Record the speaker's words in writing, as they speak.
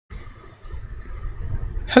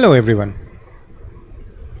Hello everyone.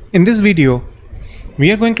 In this video,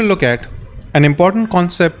 we are going to look at an important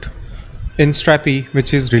concept in Strapi,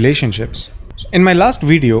 which is relationships. In my last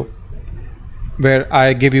video, where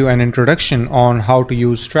I gave you an introduction on how to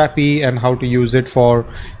use Strapi and how to use it for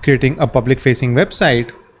creating a public facing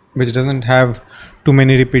website, which doesn't have too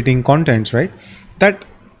many repeating contents, right? That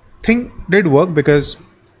thing did work because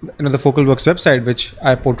the FocalWorks website, which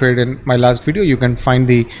I portrayed in my last video, you can find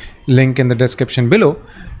the link in the description below.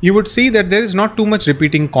 You would see that there is not too much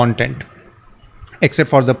repeating content except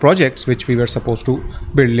for the projects which we were supposed to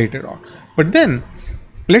build later on. But then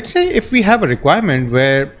let's say if we have a requirement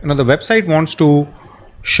where the website wants to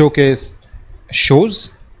showcase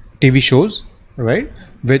shows, TV shows, right,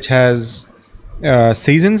 which has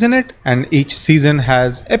seasons in it, and each season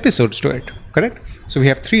has episodes to it, correct? So we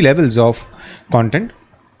have 3 levels of content.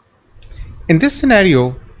 In this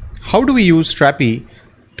scenario, how do we use Strapi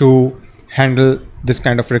to handle this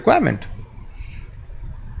kind of requirement?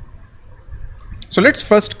 So let's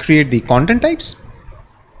first create the content types,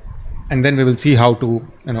 and then we will see how to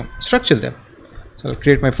structure them. So I'll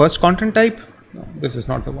create my first content type. No, this is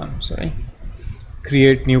not the one, sorry.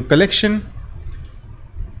 Create new collection.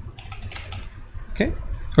 Okay,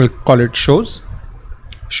 we'll call it shows.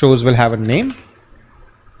 Shows will have a name,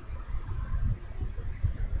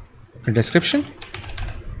 a description,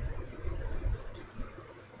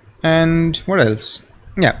 and what else?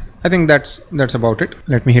 Yeah, I think that's about it.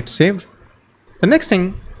 Let me hit save. The next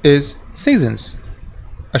thing is seasons.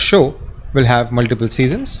 A show will have multiple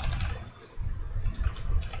seasons.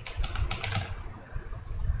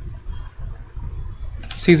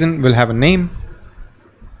 Season will have a name.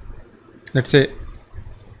 Let's say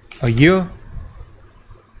a year.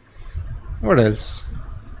 What else?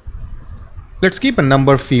 Let's keep a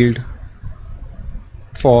number field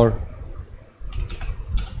for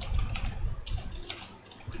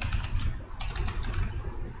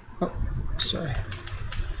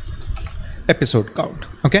episode count.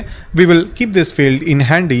 Okay, we will keep this field in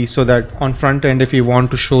handy so that on front end, if we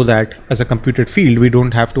want to show that as a computed field, we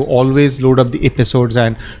don't have to always load up the episodes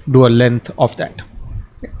and do a length of that,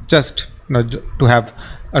 just to have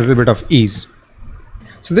a little bit of ease.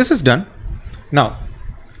 So this is done. Now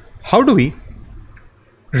how do we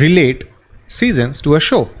relate seasons to a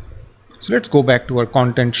show? So let's go back to our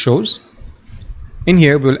content shows. In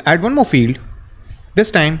here we'll add one more field.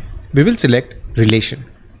 This time we will select relation.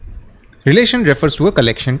 Relation refers to a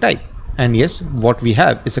collection type, and yes, what we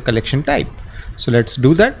have is a collection type. So let's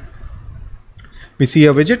do that. We see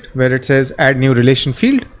a widget where it says add new relation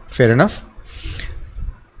field. Fair enough.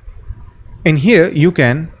 In here you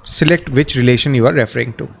can select which relation you are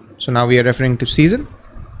referring to. So now we are referring to season,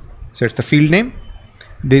 so it's the field name.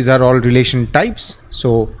 These are all relation types,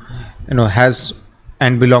 so has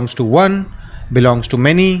and belongs to one, belongs to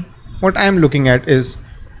many. What I am looking at is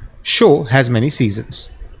show has many seasons.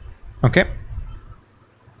 Okay,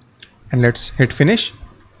 and let's hit finish,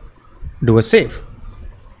 do a save.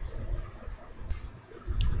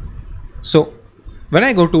 So when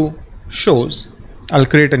I go to shows, I'll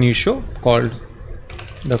create a new show called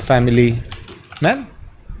The Family Man.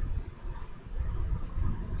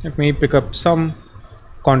 Let me pick up some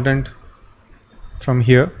content from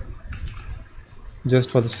here just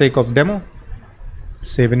for the sake of demo.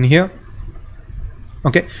 Save in here.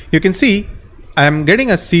 Okay, you can see I am getting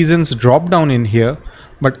a seasons drop down in here,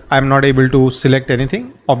 but I'm not able to select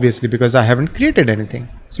anything, obviously, because I haven't created anything.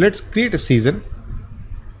 So let's create a season.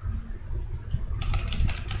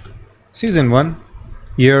 Season 1,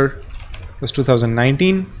 year was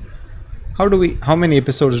 2019. How many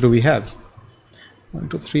episodes do we have? 1,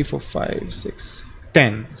 2, 3, 4, 5, 6,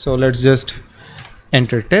 10. So let's just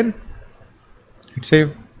enter 10. Hit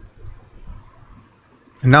save.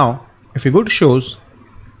 Now if you go to shows,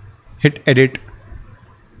 hit edit,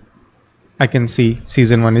 I can see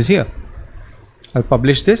season 1 is here. I'll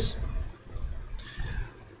publish this.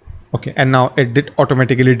 Okay, and now it did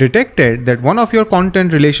automatically detected that one of your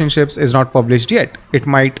content relationships is not published yet. It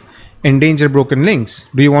might endanger broken links.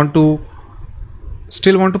 Do you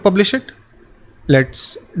still want to publish it?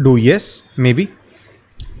 Let's do yes, maybe.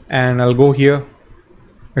 And I'll go here.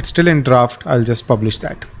 It's still in draft. I'll just publish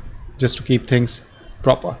that just to keep things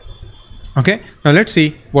proper. Okay, now let's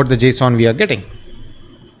see what the JSON we are getting.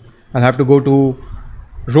 I'll have to go to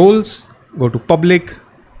roles, go to public,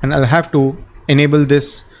 and I'll have to enable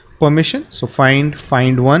this permission. So find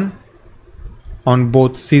one on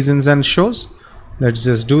both seasons and shows. Let's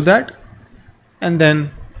just do that. And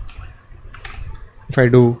then if I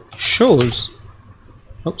do shows,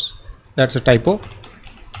 oops, that's a typo.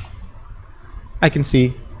 I can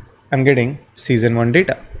see I'm getting season 1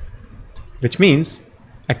 data, which means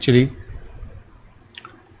actually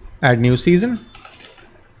add new season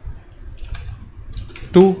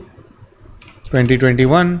to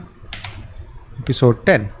 2021 episode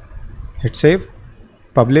 10. Hit save,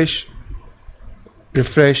 publish,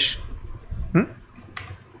 refresh.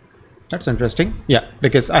 That's interesting. Yeah,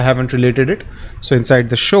 because I haven't related it. So inside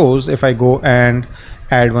the shows, if I go and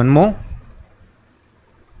add one more,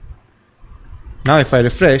 now if I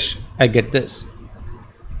refresh, I get this.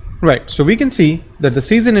 Right, so we can see that the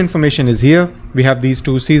season information is here. We have these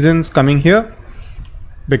two seasons coming here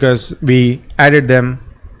because we added them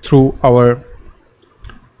through our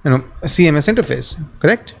CMS interface,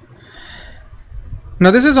 correct?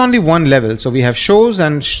 Now this is only one level. So we have shows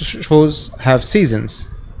and shows have seasons.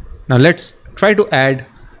 Now let's try to add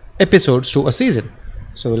episodes to a season.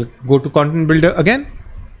 So we'll go to Content Builder again,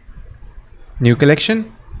 new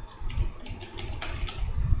collection,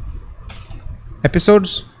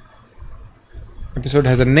 episodes. Episode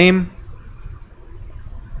has a name.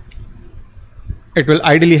 It will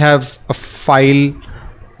ideally have a file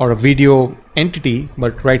or a video entity,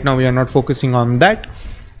 but right now we are not focusing on that.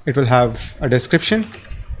 It will have a description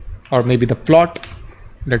or maybe the plot.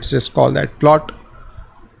 Let's just call that plot.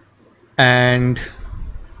 And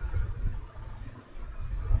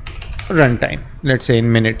runtime, let's say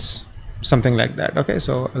in minutes, something like that. Okay,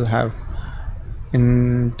 so I'll have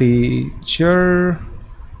integer.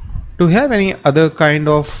 Do we have any other kind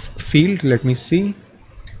of field? Let me see.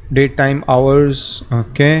 Date, time, hours.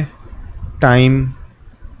 Okay, time,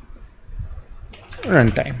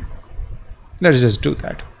 runtime. Let's just do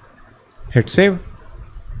that. Hit save.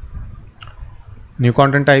 New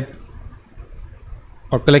content type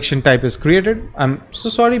or collection type is created. I'm so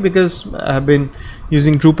sorry because I have been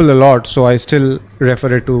using Drupal a lot, so I still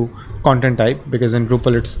refer it to content type because in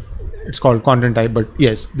Drupal it's called content type, but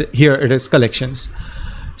yes, here it is collections.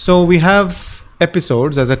 So we have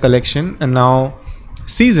episodes as a collection, and now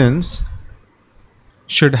seasons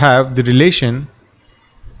should have the relation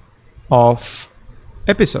of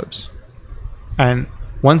episodes, and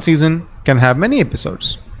one season can have many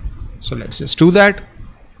episodes. So let's just do that.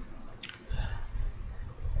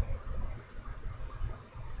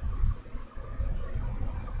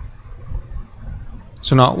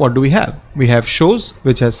 So now what do we have? We have shows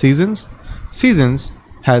which has seasons. Seasons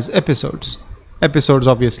has episodes. Episodes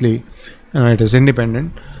obviously, it is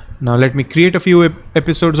independent. Now let me create a few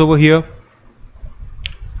episodes over here.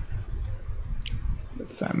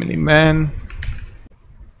 Family Man.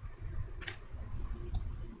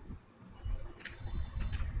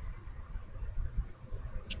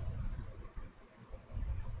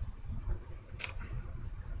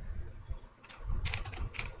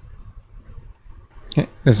 Okay,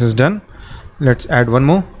 this is done. Let's add one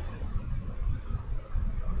more.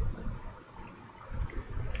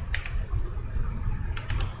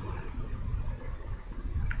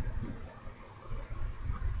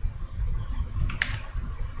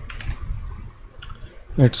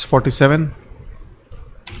 It's 47.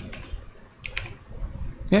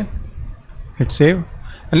 Okay, hit save,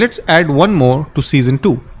 and let's add one more to season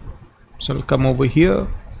 2. So I'll come over here,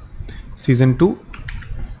 season 2.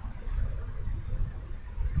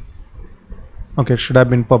 Okay, it should have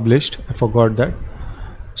been published. I forgot that.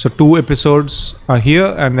 So 2 episodes are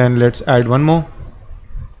here, and then let's add one more.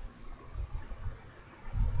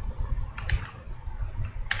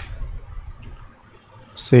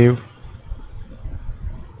 Save,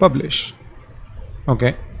 publish.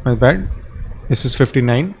 Okay, my bad. This is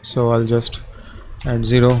 59, so I'll just add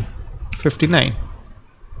 0, 59.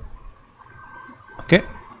 Okay.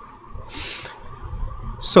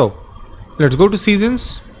 So let's go to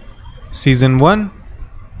seasons. Season 1.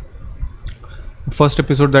 The first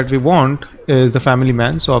episode that we want is the Family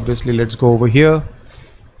Man. So obviously let's go over here.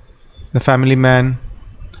 The Family Man.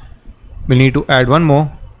 We need to add one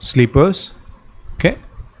more, Sleepers. Okay,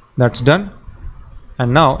 that's done.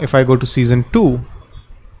 And now if I go to season 2,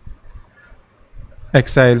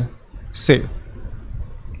 Exile, save.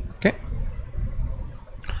 Okay.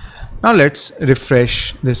 Now let's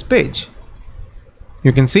refresh this page.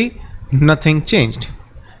 You can see nothing changed.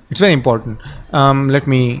 It's very important. Let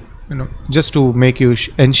me, just to make you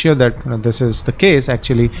ensure that this is the case,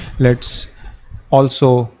 actually, let's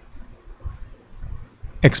also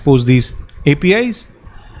expose these APIs.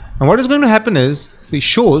 And what is going to happen is, see,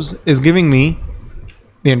 shows is giving me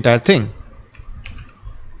the entire thing.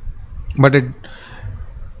 But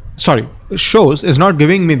shows is not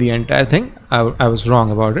giving me the entire thing. I was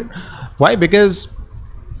wrong about it. Why? Because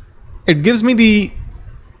it gives me the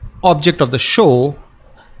object of the show,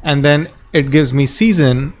 and then it gives me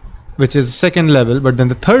season, which is the second level, but then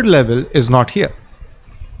the third level is not here.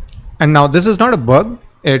 And now this is not a bug.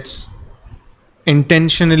 it's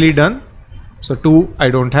intentionally done. So 2 I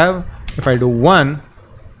don't have. If I do 1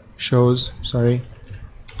 shows, sorry,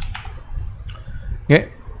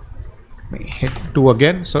 okay, let me hit 2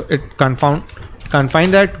 again, so it can't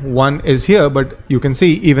find that 1 is here, but you can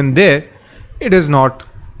see even there it is not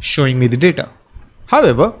showing me the data.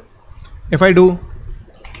 However, if I do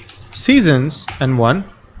seasons and 1,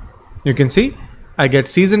 you can see I get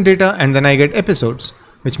season data and then I get episodes,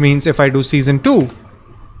 which means if I do season 2,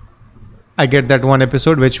 I get that 1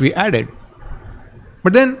 episode which we added.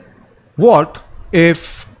 But then what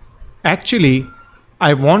if actually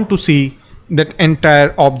I want to see that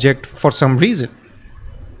entire object for some reason?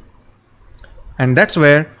 And that's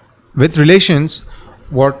where with relations,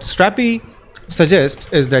 what Strapi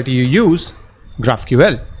suggests is that you use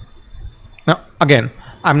GraphQL. Now again,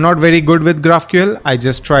 I'm not very good with GraphQL. I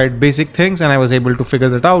just tried basic things and I was able to figure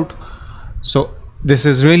that out. So this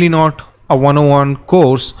is really not a 101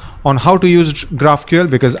 course on how to use GraphQL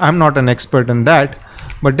because I'm not an expert in that.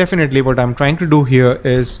 But definitely what I'm trying to do here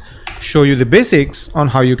is show you the basics on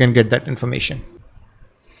how you can get that information.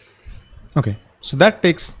 Okay, so that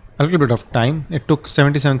takes a little bit of time. It took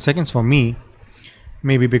 77 seconds for me,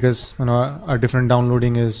 maybe because a different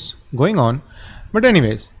downloading is going on. But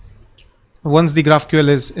anyways, once the GraphQL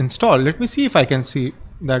is installed, let me see if I can see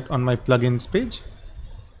that on my plugins page.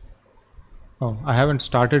 Oh, I haven't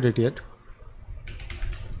started it yet.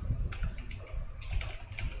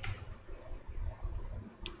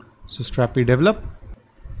 So Strapi develop.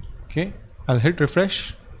 Okay, I'll hit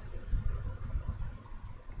refresh.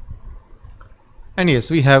 And yes,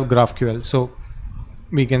 we have GraphQL. So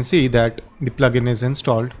we can see that the plugin is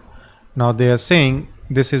installed. Now they are saying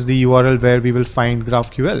this is the URL where we will find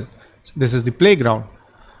GraphQL. So this is the playground.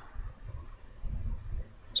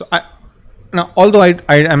 So now although I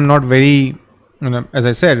am not very, as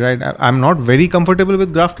I said, right, I'm not very comfortable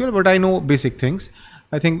with GraphQL, but I know basic things.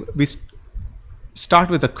 I think we start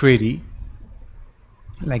with a query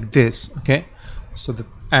like this. Okay, so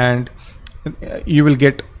and you will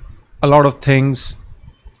get a lot of things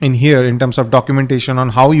in here in terms of documentation on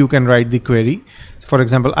how you can write the query. For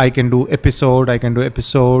example, I can do episode, I can do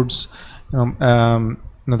episodes,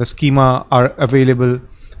 the schema are available,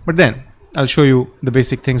 but then I'll show you the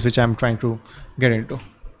basic things which I'm trying to get into.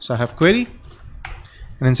 So I have query,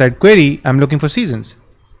 and inside query I'm looking for seasons,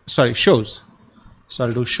 sorry, shows. So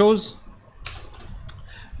I'll do shows.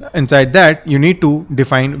 Inside that you need to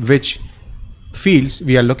define which fields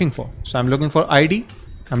we are looking for. So I'm looking for ID,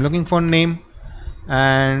 I'm looking for name,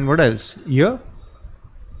 and what else? Year?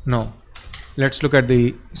 No. Let's look at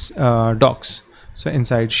the docs. So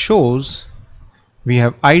inside shows we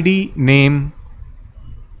have ID, name,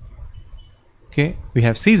 okay, we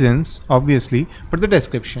have seasons obviously, but the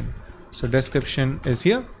description. So description is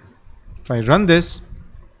here. If I run this,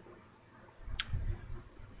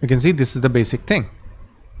 you can see this is the basic thing.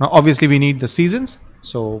 Now obviously we need the seasons,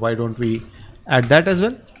 so why don't we add that as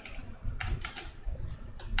well?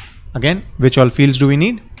 Again, which all fields do we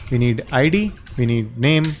need? We need ID, we need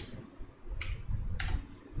name,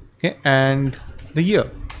 okay, and the year.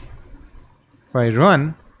 If I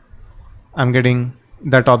run, I'm getting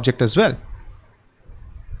that object as well.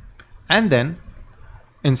 And then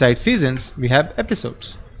inside seasons we have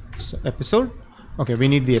episodes. So episode, okay, we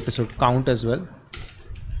need the episode count as well.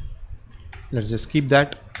 Let's just keep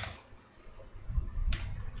that.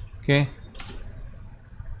 Okay,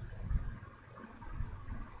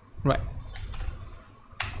 right,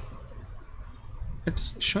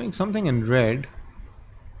 it's showing something in red.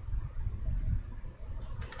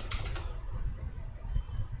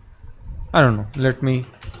 I don't know, let me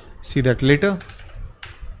see that later.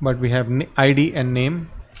 But we have ID and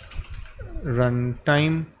name, run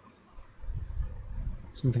time,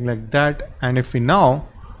 something like that. And if we now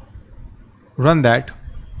run that,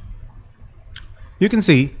 you can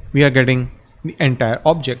see we are getting the entire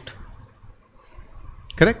object,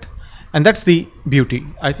 correct? And that's the beauty.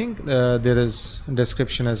 I think there is a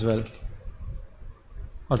description as well,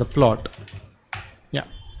 or the plot. Yeah.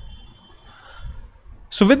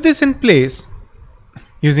 So with this in place,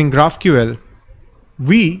 using GraphQL,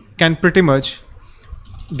 we can pretty much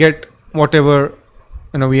get whatever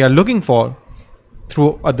we are looking for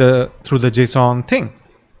through the JSON thing.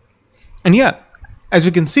 And yeah, as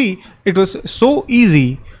you can see, it was so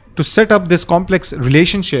easy to set up this complex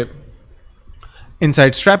relationship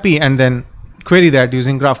inside Strapi and then query that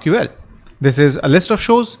using GraphQL. This is a list of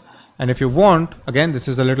shows, and if you want, again, this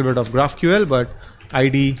is a little bit of GraphQL, but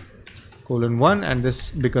ID:1, and this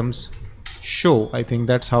becomes show. I think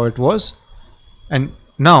that's how it was. And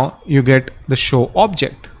now you get the show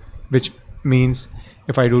object, which means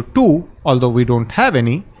If I do 2, although we don't have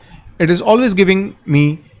any, it is always giving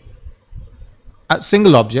me a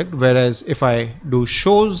single object, whereas if I do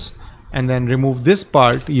shows and then remove this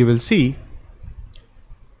part, you will see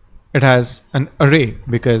it has an array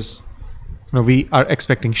because we are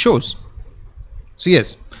expecting shows. So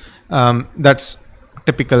yes, that's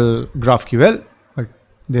typical GraphQL. But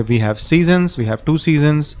there we have seasons, we have 2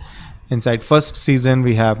 seasons. Inside first season,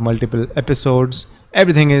 we have multiple episodes.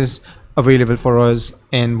 Everything is available for us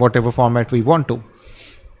in whatever format we want to.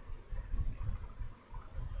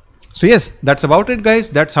 So yes, that's about it, guys.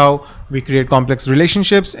 That's how we create complex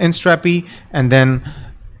relationships in Strapi and then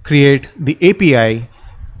create the API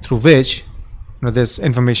through which this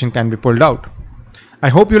information can be pulled out. I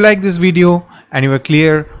hope you like this video and you are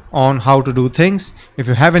clear on how to do things. If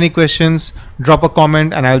you have any questions, drop a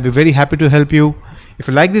comment and I'll be very happy to help you. If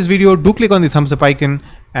you like this video, do click on the thumbs up icon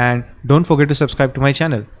and don't forget to subscribe to my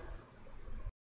channel.